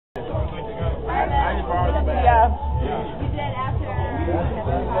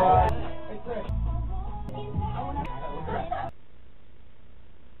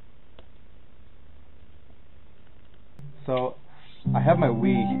So I have my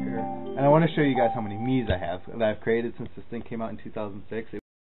Wii here, and I want to show you guys how many Miis I have that I've created since this thing came out in 2006.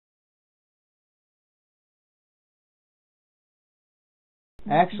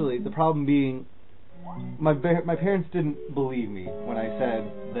 Actually, the problem being, my parents didn't believe me when I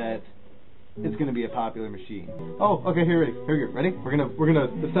said that it's going to be a popular machine. Oh, okay, here we go. Ready? We're gonna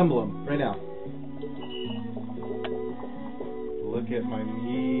assemble them right now. Look at my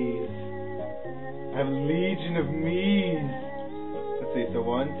Miis. I have a legion of Miis. Let's see. So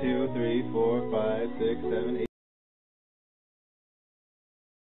 1, 2, 3, 4, 5, 6, 7, 8.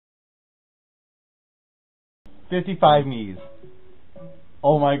 55 Miis.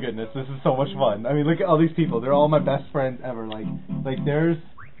 Oh my goodness, this is so much fun. I mean, look at all these people. They're all my best friends ever. Like there's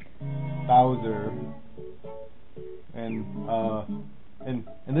Bowser, and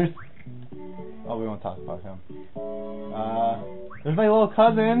there's, oh, we won't talk about him. There's my little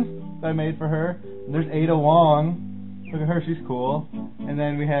cousin that I made for her. And there's Ada Wong. Look at her, she's cool. And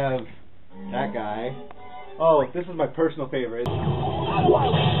then we have that guy. Oh, this is my personal favorite.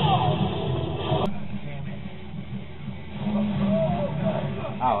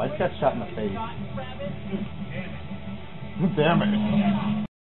 Ow, I just got shot in the face. Damn it.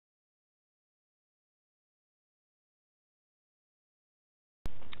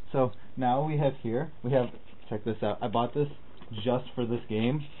 So now we have, check this out. I bought this just for this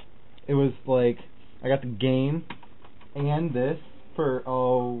game. It was like, I got the game and this for,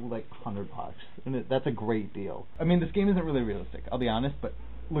 like $100. And that's a great deal. I mean, this game isn't really realistic, I'll be honest, but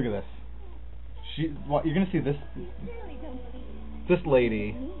look at this. You're gonna see this. This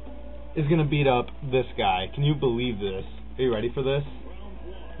lady is gonna beat up this guy. Can you believe this? Are you ready for this?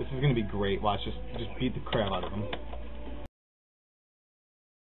 This is gonna be great. Watch, just beat the crap out of him.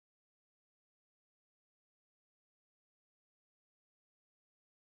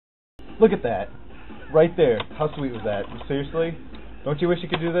 Look at that. Right there. How sweet was that? Seriously? Don't you wish you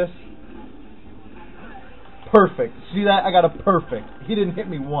could do this? Perfect. See that? I got a perfect. He didn't hit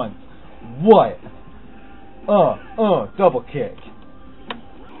me once. What? Double kick.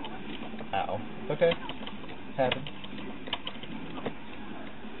 Ow. It's okay. Happens.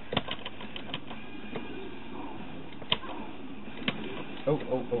 Oh,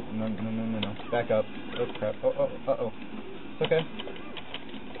 no. Back up. Oh, crap. Uh-oh. It's okay.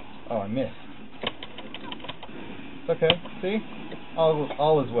 Oh, I missed. It's okay. See?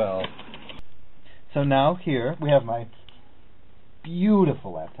 All is well. So now here we have my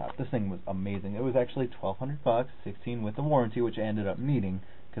beautiful laptop. This thing was amazing. It was actually $1,200, 16 with the warranty, which I ended up needing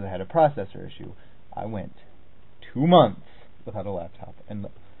because I had a processor issue. I went 2 months without a laptop, and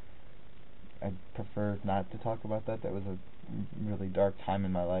I prefer not to talk about that. That was a really dark time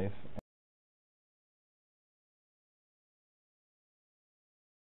in my life.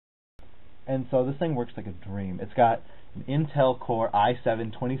 And so this thing works like a dream. It's got an Intel Core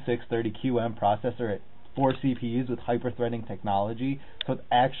i7-2630QM processor at 4 CPUs with hyper-threading technology. So it's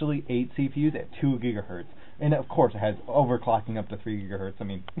actually 8 CPUs at 2 gigahertz. And of course it has overclocking up to 3 gigahertz. I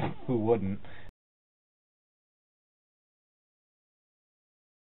mean, who wouldn't?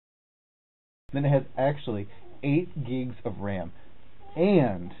 Then it has actually 8 gigs of RAM.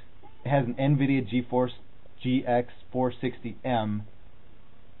 And it has an NVIDIA GeForce GX 460M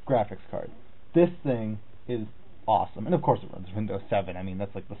graphics card. This thing is awesome. And of course it runs Windows 7. I mean,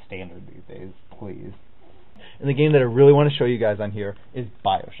 that's like the standard these days, please. And the game that I really want to show you guys on here is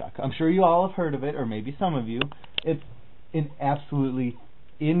BioShock. I'm sure you all have heard of it, or maybe some of you. It's an absolutely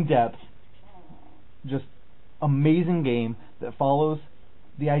in-depth, just amazing game that follows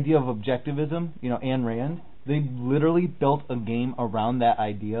the idea of objectivism, Ayn Rand. They literally built a game around that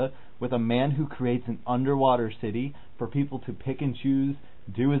idea with a man who creates an underwater city for people to pick and choose,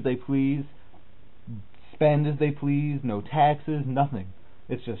 do as they please, spend as they please, no taxes, nothing.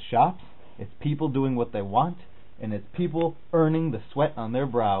 It's just shops, it's people doing what they want, and it's people earning the sweat on their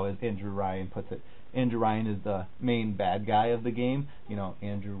brow, as Andrew Ryan puts it. Andrew Ryan is the main bad guy of the game.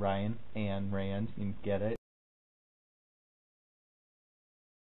 Andrew Ryan, Ayn Rand, you get it.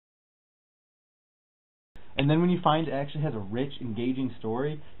 And then when you find it actually has a rich, engaging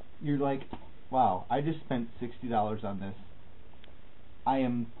story, you're like, wow, I just spent $60 on this. I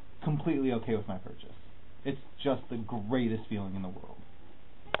am completely okay with my purchase. It's just the greatest feeling in the world.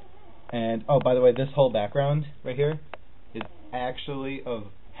 And, oh, by the way, this whole background right here is actually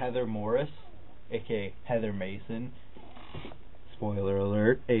of Heather Morris, a.k.a. Heather Mason. Spoiler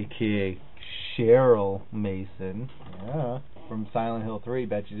alert, a.k.a. Cheryl Mason. Yeah, from Silent Hill 3.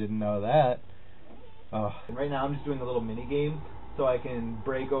 Bet you didn't know that. And right now I'm just doing a little mini game so I can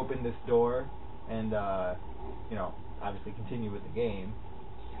break open this door and, obviously continue with the game.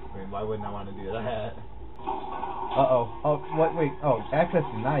 I mean, why wouldn't I want to do that? Uh-oh. Oh, what? Wait. Oh, access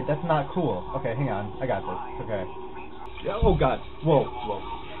denied. That's not cool. Okay, hang on. I got this. Okay. Oh, God. Whoa, whoa.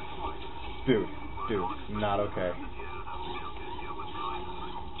 Dude, not okay.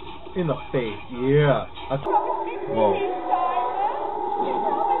 In the face. Yeah. Whoa.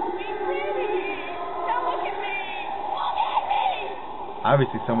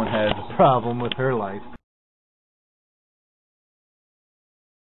 Obviously someone has a problem with her life.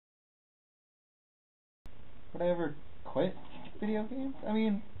 Would I ever quit video games? I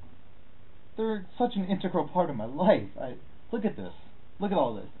mean, they're such an integral part of my life. Look at this. Look at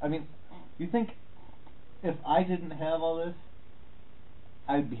all this. I mean, you think if I didn't have all this,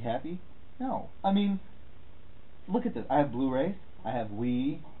 I'd be happy? No. I mean, look at this. I have Blu-rays. I have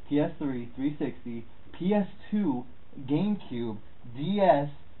Wii, PS3, 360, PS2, GameCube, DS,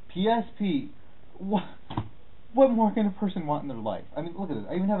 PSP. What more can a person want in their life? I mean, look at this.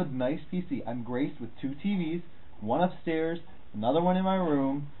 I even have a nice PC. I'm graced with 2 TVs, one upstairs, another one in my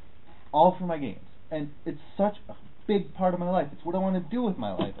room, all for my games. And it's such a big part of my life. It's what I want to do with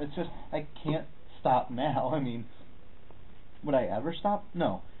my life. It's just, I can't stop now. I mean, would I ever stop?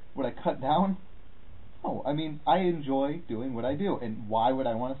 No. Would I cut down? No. I mean, I enjoy doing what I do. And why would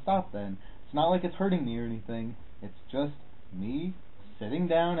I want to stop then? It's not like it's hurting me or anything. It's just me sitting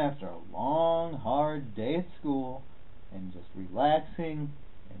down after a long, hard day at school and just relaxing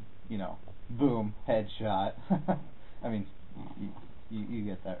and, you know, boom, headshot. I mean, you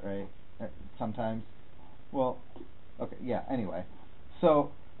get that, right? Sometimes. Well, okay, yeah, anyway.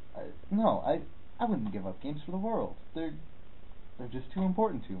 So, no, I wouldn't give up games for the world. They're just too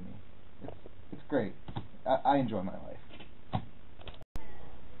important to me. It's great. I enjoy my life.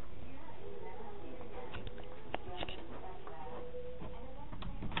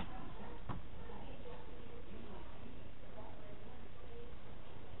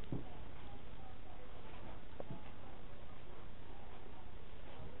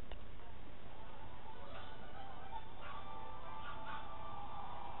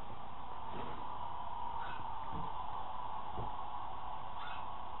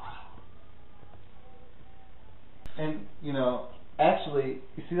 And, you know, actually,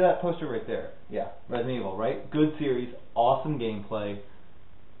 you see that poster right there? Yeah, Resident Evil, right? Good series, awesome gameplay.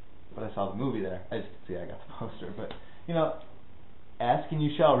 But I saw the movie there. I just see I got the poster. But, you know, ask and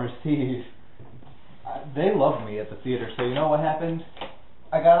you shall receive. They loved me at the theater, so you know what happened?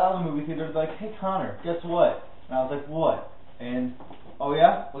 I got out of the movie theater, like, hey Connor, guess what? And I was like, what? And, oh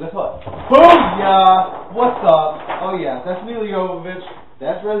yeah? Well, guess what? Booyah! What's up? Oh yeah, that's Mila Jovovich.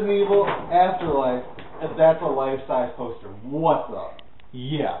 That's Resident Evil Afterlife. And that's a life-size poster. What's up?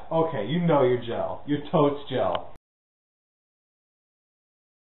 Yeah, okay, you know you're gel. You're totes gel.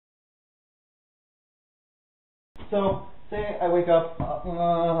 So, say I wake up,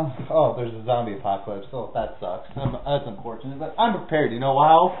 oh, there's a zombie apocalypse, so that sucks. That's unfortunate, but I'm prepared, you know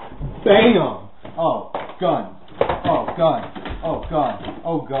how? BAM! Oh, guns. Oh, guns. Oh, guns.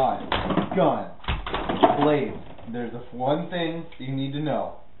 Oh, God. Gun. Blades. There's this one thing you need to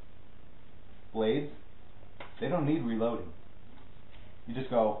know. Blades, they don't need reloading. You just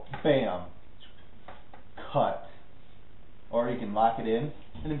go, BAM. Cut. Or you can lock it in,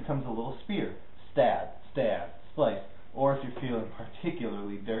 and it becomes a little spear. Stab, stab, slice. Or if you're feeling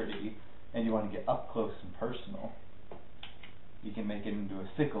particularly dirty and you want to get up close and personal, you can make it into a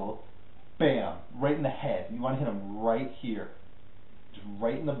sickle. Bam! Right in the head. You want to hit them right here. Just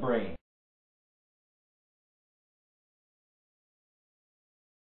right in the brain.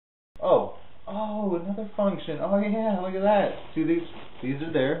 Oh, another function. Oh yeah, look at that. See these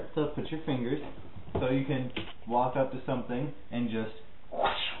are there to put your fingers, so you can walk up to something and just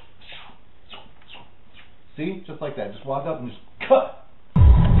see, just like that. Just walk up and just cut.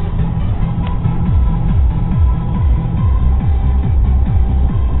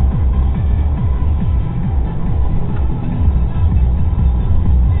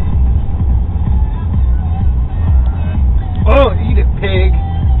 Oh, eat it, pig.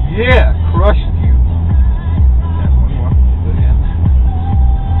 Yeah, crushed you. Yeah, one more. Good hand.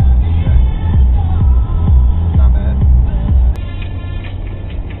 Okay. Not bad.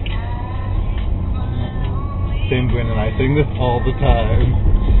 Penguin and I sing this all the time.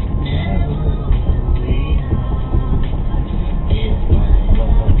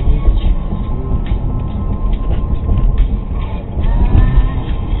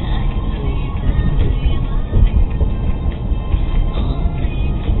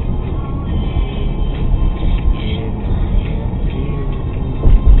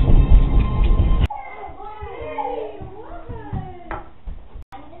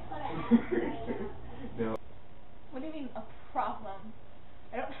 No. What do you mean, a problem?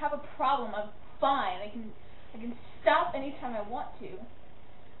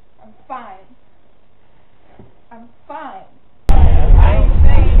 I'm fine. I'm fine.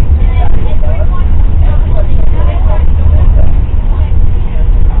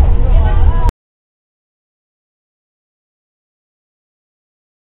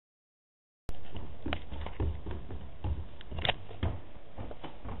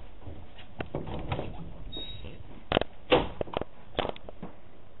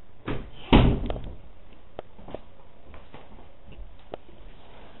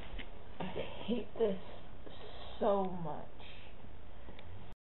 I hate this so much.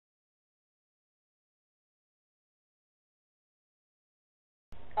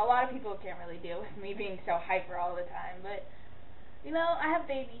 A lot of people can't really deal with me being so hyper all the time, but, you know, I have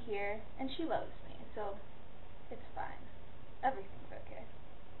baby here, and she loves me, so it's fine. Everything's okay.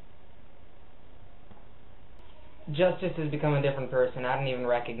 Justice has become a different person. I don't even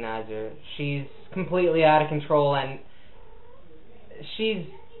recognize her. She's completely out of control, and she's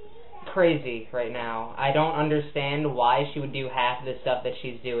crazy right now. I don't understand why she would do half the stuff that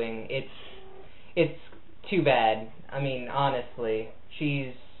she's doing. It's too bad. I mean, honestly,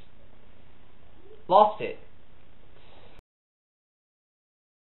 she's lost it.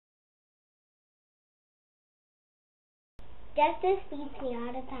 Justice beats me all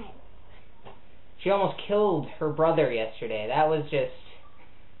the time. She almost killed her brother yesterday. That was just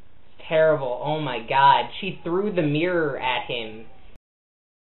terrible. Oh my God. She threw the mirror at him.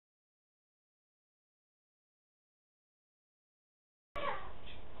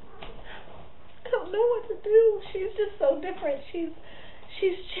 I don't know what to do. She's just so different. She's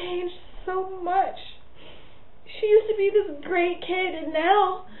changed so much. She used to be this great kid, and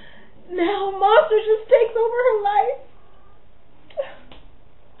now a monster just takes over her life.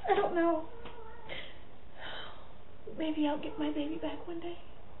 I don't know. Maybe I'll get my baby back one day.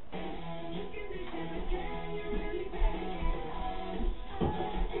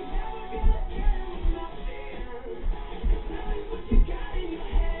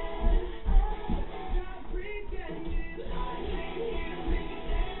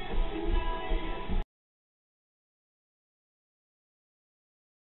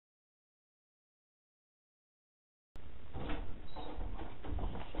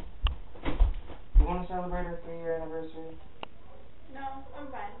 You want to celebrate our 3-year anniversary? No, I'm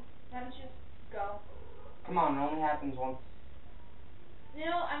fine. Why don't you just go? Come on, it only happens once. You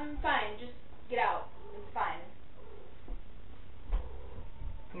know, I'm fine. Just get out. It's fine.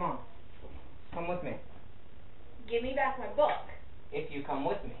 Come on. Come with me. Give me back my book. If you come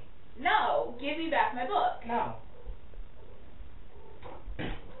with me. No, give me back my book. No.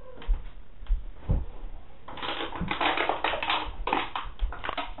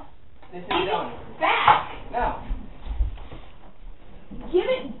 This is done. Back! No. Give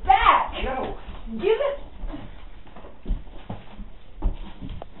it back! No. Give it...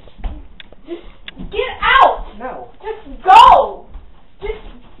 Just get out! No. Just go! Just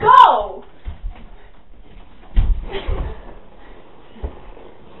go!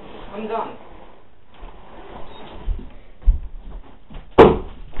 I'm done.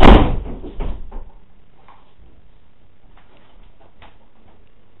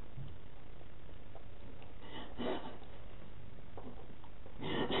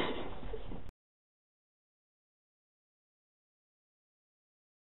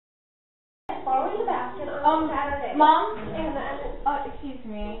 Borrowing the basket on Saturday. Mom? And Excuse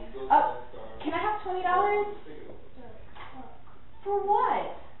me. Can I have $20? for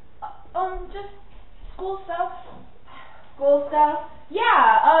what? Just school stuff. School stuff? Yeah,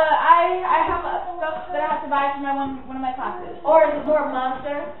 I have stuff that I have to buy for one of my classes. Or is it more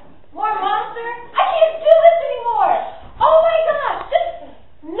monster? More monster? I